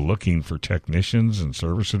 they are looking for technicians and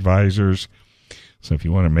service advisors. So if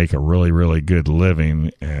you want to make a really, really good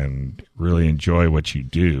living and really enjoy what you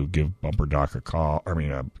do, give Bumper Doc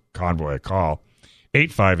Convoy a call,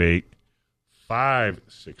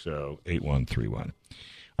 858-560-8131.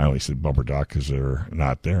 I only said Bumper Doc because they're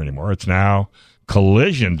not there anymore. It's now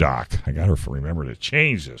Collision Doc. I got to remember to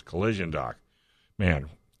change this. Collision Doc. Man,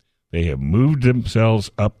 they have moved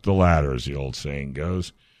themselves up the ladder, as the old saying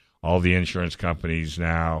goes. All the insurance companies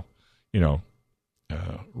now,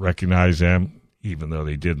 recognize them, even though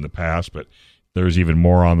they did in the past, but there's even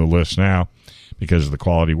more on the list now because of the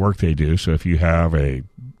quality work they do. So if you have a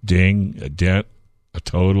ding, a dent, a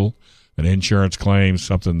total, an insurance claim,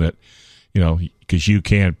 something that, because you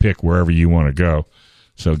can pick wherever you want to go.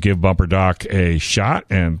 So give Bumper Doc a shot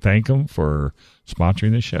and thank them for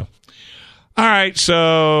sponsoring this show. All right,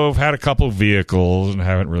 so I've had a couple of vehicles and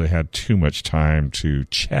haven't really had too much time to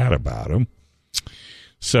chat about them.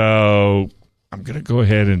 So I'm going to go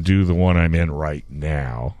ahead and do the one I'm in right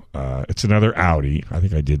now. It's another Audi. I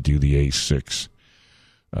think I did do the A6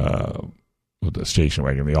 with the station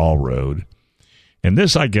wagon, the all-road. And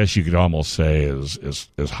this, I guess you could almost say, is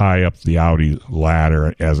high up the Audi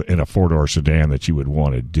ladder as in a four-door sedan that you would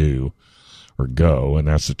want to do or go, and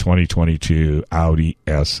that's the 2022 Audi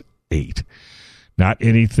S8. Not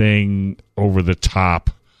anything over the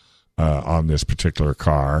top on this particular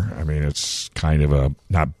car. I mean, it's kind of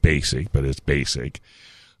not basic, but it's basic.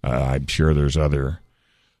 I'm sure there's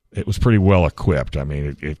it was pretty well equipped. I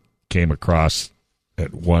mean, it came across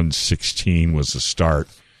at 116 was the start,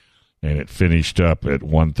 and it finished up at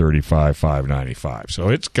 135,595. So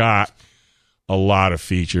it's got a lot of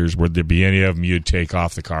features. Would there be any of them you'd take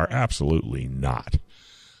off the car? Absolutely not.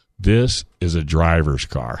 This is a driver's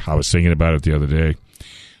car. I was thinking about it the other day.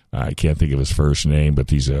 I can't think of his first name, but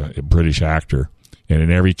he's a British actor. And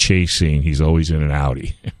in every chase scene, he's always in an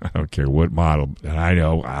Audi. I don't care what model. And I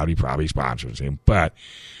know Audi probably sponsors him, but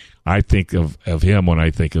I think of him when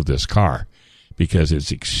I think of this car because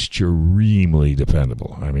it's extremely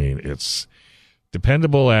dependable. I mean, it's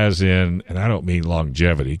dependable as in, and I don't mean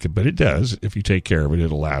longevity, but it does. If you take care of it,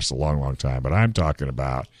 it'll last a long, long time. But I'm talking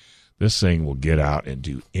about this thing will get out and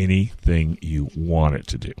do anything you want it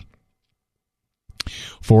to do.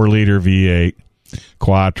 4-liter V8,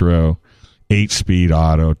 Quattro, 8-speed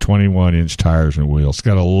auto, 21-inch tires and wheels. It's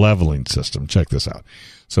got a leveling system. Check this out.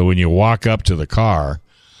 So when you walk up to the car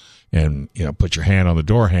and put your hand on the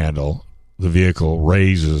door handle, the vehicle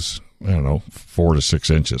raises, 4 to 6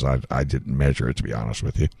 inches. I didn't measure it, to be honest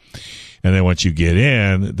with you. And then once you get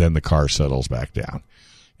in, then the car settles back down.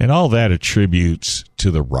 And all that attributes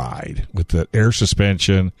to the ride with the air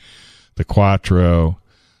suspension, the Quattro,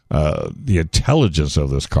 The intelligence of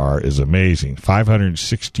this car is amazing.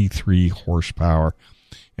 563 horsepower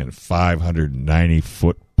and 590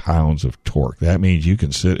 foot-pounds of torque. That means you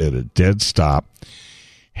can sit at a dead stop,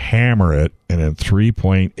 hammer it, and in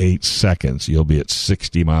 3.8 seconds, you'll be at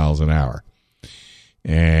 60 miles an hour.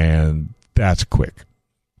 And that's quick.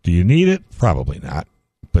 Do you need it? Probably not.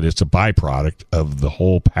 But it's a byproduct of the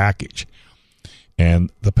whole package.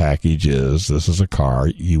 And the package is, this is a car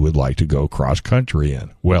you would like to go cross-country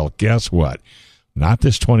in. Well, guess what? Not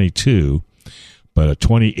this 22, but a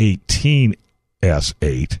 2018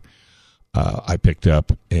 S8 I picked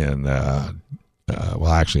up in,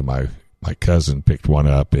 actually my cousin picked one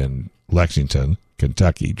up in Lexington,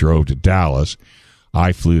 Kentucky, drove to Dallas.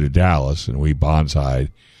 I flew to Dallas, and we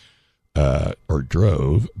bonsai'd or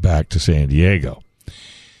drove back to San Diego.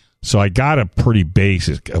 So I got a pretty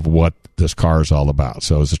basic of what this car is all about.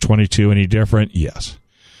 So is the 22 any different? Yes.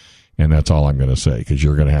 And that's all I'm going to say, because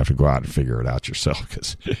you're going to have to go out and figure it out yourself,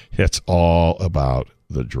 because it's all about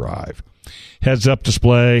the drive. Heads-up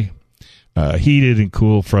display, heated and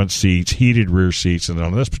cool front seats, heated rear seats. And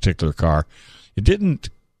on this particular car, it didn't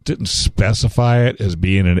specify it as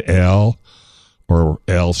being an L, or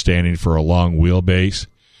L standing for a long wheelbase.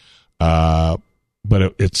 But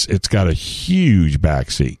it's got a huge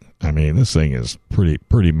back seat. I mean, this thing is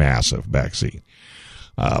pretty massive back seat.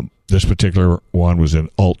 This particular one was in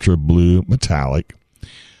ultra blue metallic.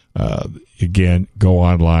 Again, go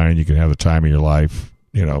online. You can have the time of your life,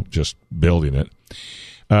 just building it.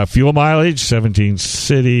 Fuel mileage, 14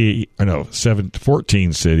 city,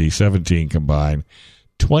 17 combined,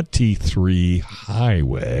 23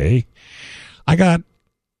 highway. I got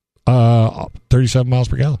 37 miles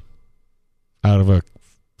per gallon out of a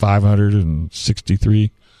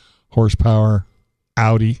 563 horsepower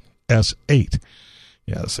Audi S8.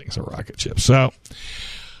 Yeah, this thing's a rocket ship. So,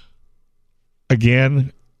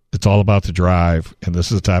 again, it's all about the drive, and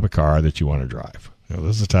this is the type of car that you want to drive.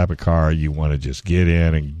 This is the type of car you want to just get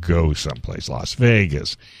in and go someplace. Las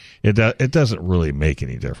Vegas. It doesn't really make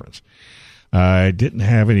any difference. I didn't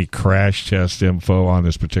have any crash test info on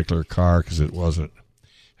this particular car because it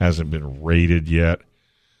hasn't been rated yet.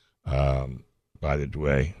 By the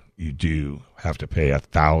way, you do have to pay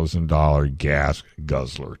 $1,000 gas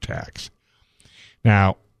guzzler tax.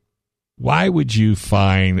 Now, why would you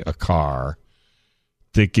find a car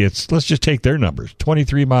that gets, let's just take their numbers,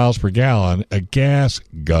 23 miles per gallon, a gas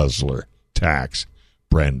guzzler tax,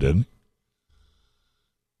 Brendan?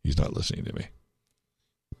 He's not listening to me.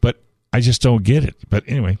 But I just don't get it. But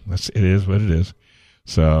anyway, it is what it is.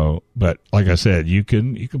 So, but like I said, you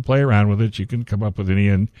can play around with it. You can come up with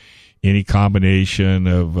any combination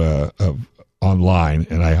of online,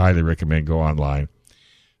 and I highly recommend go online.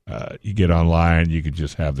 You get online, you can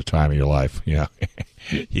just have the time of your life. Yeah,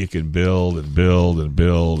 you can build and build and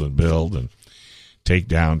build and build and take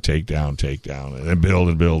down, and then build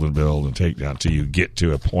and build and build and take down till you get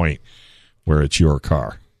to a point where it's your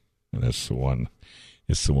car, and that's the one.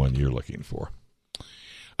 It's the one you're looking for.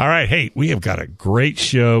 All right, hey, we have got a great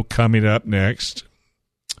show coming up next.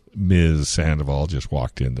 Ms. Sandoval just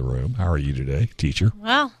walked in the room. How are you today, teacher?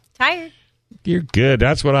 Well, tired. You're good.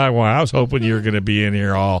 That's what I want. I was hoping you were going to be in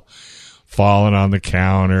here all falling on the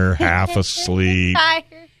counter, half asleep. Tired.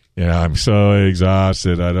 Yeah, I'm so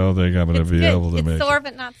exhausted. I don't think I'm going to be able to make it. It's sore,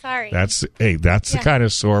 but not sorry. That's the kind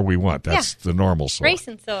of sore we want. That's the normal sore.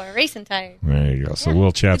 Racing sore, racing tired. There you go. So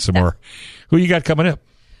we'll chat some more. Who you got coming up?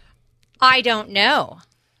 I don't know.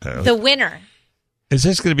 The winner. Is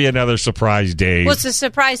this going to be another surprise day? Well, it's a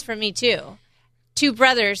surprise for me, too. Two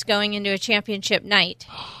brothers going into a championship night,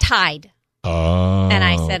 tied. Oh. And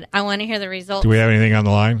I said, I want to hear the results. Do we have anything on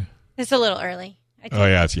the line? It's a little early.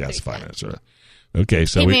 It's fine. That's right. Okay,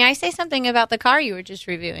 so may I say something about the car you were just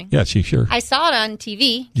reviewing? Yeah, sure. I saw it on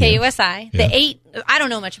TV, KUSI. The 8, I don't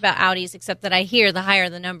know much about Audis except that I hear the higher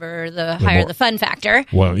the number, the higher the fun factor.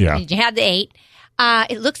 Well, yeah. You had the 8.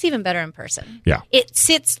 It looks even better in person. Yeah. It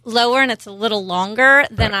sits lower and it's a little longer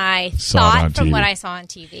than I thought from what I saw on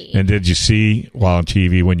TV. And did you see while on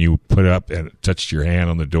TV when you put up and touched your hand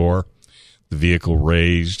on the door, the vehicle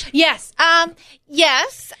raised? Yes.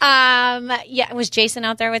 Yes. Was Jason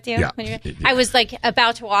out there with you? Yeah. I was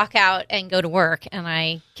about to walk out and go to work, and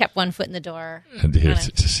I kept one foot in the door. And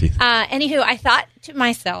to see that. Anywho, I thought to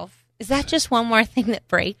myself, is that just one more thing that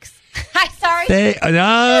breaks? I'm sorry.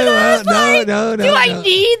 No. Do I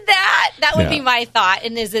need that? That would be my thought.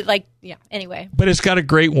 And is it anyway. But it's got a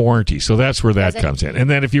great warranty, so that's where that comes in. And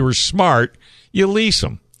then if you were smart, you lease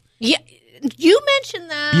them. Yeah. You mentioned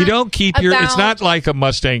that. You don't keep it's not like a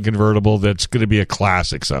Mustang convertible that's going to be a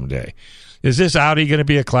classic someday. Is this Audi going to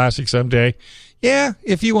be a classic someday? Yeah,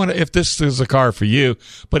 if this is a car for you,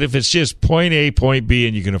 but if it's just point A, point B,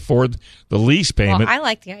 and you can afford the lease payment. Well, I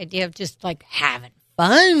like the idea of just like having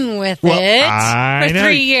fun with it for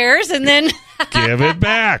 3 years and then give it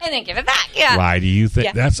back. And then give it back. Yeah. Why do you think?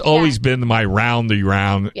 Yeah. That's always been my round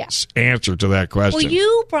answer to that question. Well,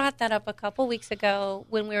 you brought that up a couple weeks ago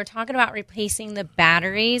when we were talking about replacing the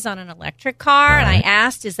batteries on an electric car, and I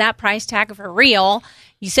asked, is that price tag for real?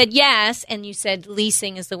 You said yes, and you said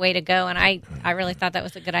leasing is the way to go, and I really thought that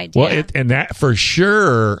was a good idea. Well, and that for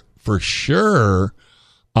sure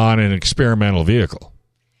on an experimental vehicle.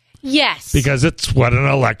 Yes. Because it's what an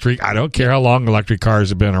electric, I don't care how long electric cars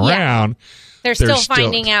have been around. They're still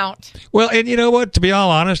finding out. Well, and you know what? To be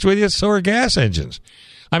all honest with you, so are gas engines.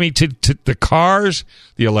 I mean, to the cars,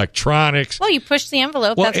 the electronics. Well, you push the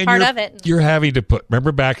envelope. That's part of it. You're having to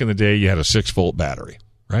remember back in the day, you had a 6-volt battery,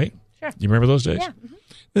 right? Sure. You remember those days? Yeah. Mm-hmm.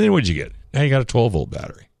 And then what'd you get? Now you got a 12-volt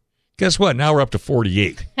battery. Guess what? Now we're up to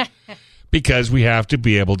 48 because we have to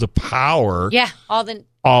be able to power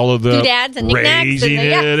all of the doodads and raising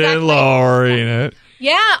it and lowering it.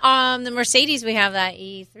 Yeah, the Mercedes, we have that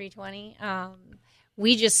E320.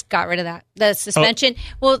 We just got rid of that. The suspension,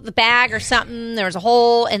 the bag or something, there was a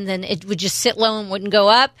hole, and then it would just sit low and wouldn't go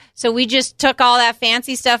up. So we just took all that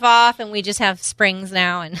fancy stuff off, and we just have springs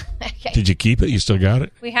now. And Did you keep it? You still got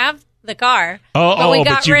it? We have the car. But we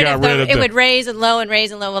got rid of it. It would raise and low and raise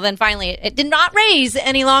and low. Well, then finally it did not raise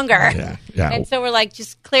any longer. Yeah. And so we're like,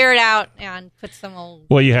 just clear it out and put some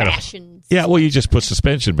old ash and you just put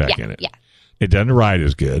suspension back in it. Yeah. It doesn't ride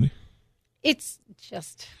as good. It's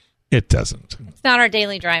just... It doesn't. It's not our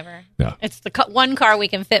daily driver. No. It's the one car we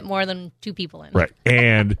can fit more than 2 people in. Right.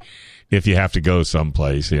 And if you have to go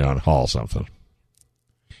someplace, and haul something.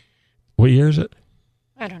 What year is it?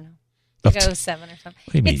 I don't know. Like 07 or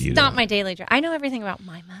something. It's not my daily driver. I know everything about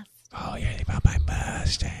my Mustang. Oh, yeah, about my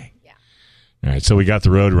Mustang. Yeah. All right, so we got the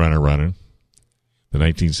Roadrunner running. The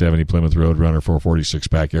 1970 Plymouth Roadrunner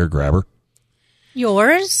 446-pack air grabber.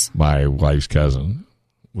 Yours? My wife's cousin.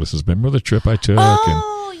 This is, remember the trip I took?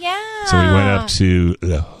 Yeah. So we went up to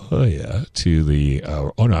La Jolla to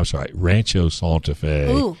the, Rancho Santa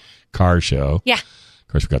Fe car show. Yeah. Of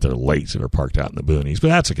course, we got there late, so we were parked out in the boonies. But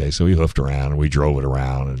that's okay. So we hoofed around, and we drove it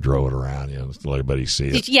around, to let everybody see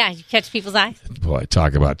it. You catch people's eyes? Boy,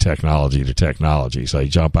 talk about technology to technology. So I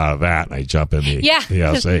jump out of that, and I jump in the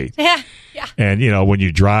S8. Yeah. And, when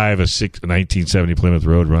you drive a 1970 Plymouth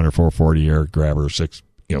Roadrunner 440 air grabber,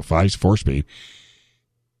 4-speed,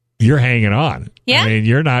 you're hanging on. Yeah. I mean,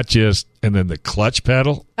 you're not just, and then the clutch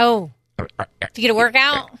pedal. Oh. To get a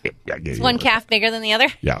workout? It's one calf bigger than the other?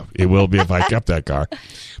 Yeah, it will be if I kept that car.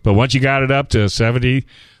 But once you got it up to 70,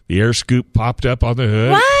 the air scoop popped up on the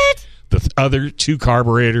hood. What? The other 2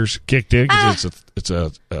 carburetors kicked in because it's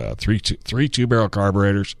a 3 2-barrel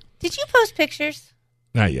carburetors. Did you post pictures?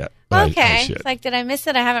 Not yet. Okay. It's like, did I miss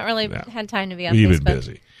it? I haven't really had time to be on We've Facebook. Been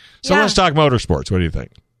busy. So let's talk motorsports. What do you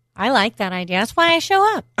think? I like that idea. That's why I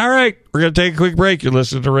show up. All right. We're going to take a quick break. You're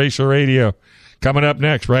listening to Racer Radio. Coming up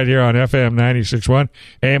next, right here on FM 96.1,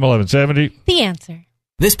 AM 1170. The Answer.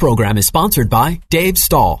 This program is sponsored by Dave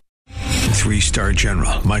Stahl. 3-star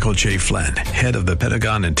General Michael J. Flynn, head of the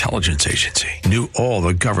Pentagon Intelligence Agency, knew all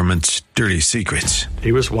the government's dirty secrets.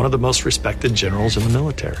 He was one of the most respected generals in the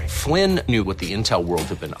military. Flynn knew what the intel world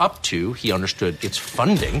had been up to. He understood its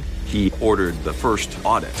funding. He ordered the first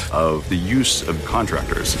audit of the use of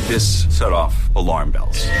contractors. This set off alarm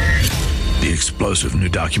bells. The explosive new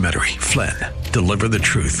documentary, Flynn, Deliver the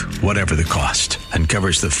Truth, Whatever the Cost,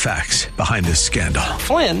 uncovers the facts behind this scandal.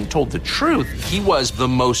 Flynn told the truth. He was the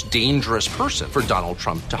most dangerous person for Donald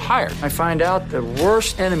Trump to hire. I find out the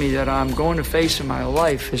worst enemy that I'm going to face in my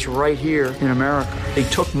life is right here in America. They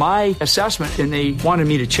took my assessment and they wanted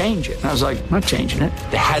me to change it. And I was like, I'm not changing it.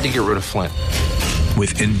 They had to get rid of Flynn.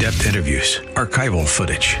 With in-depth interviews, archival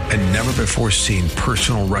footage, and never-before-seen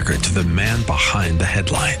personal records of the man behind the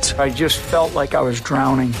headlines. I just felt like I was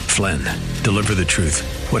drowning. Flynn, Deliver the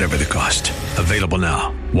Truth, Whatever the Cost. Available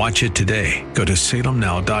now. Watch it today. Go to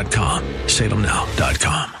salemnow.com.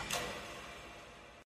 salemnow.com.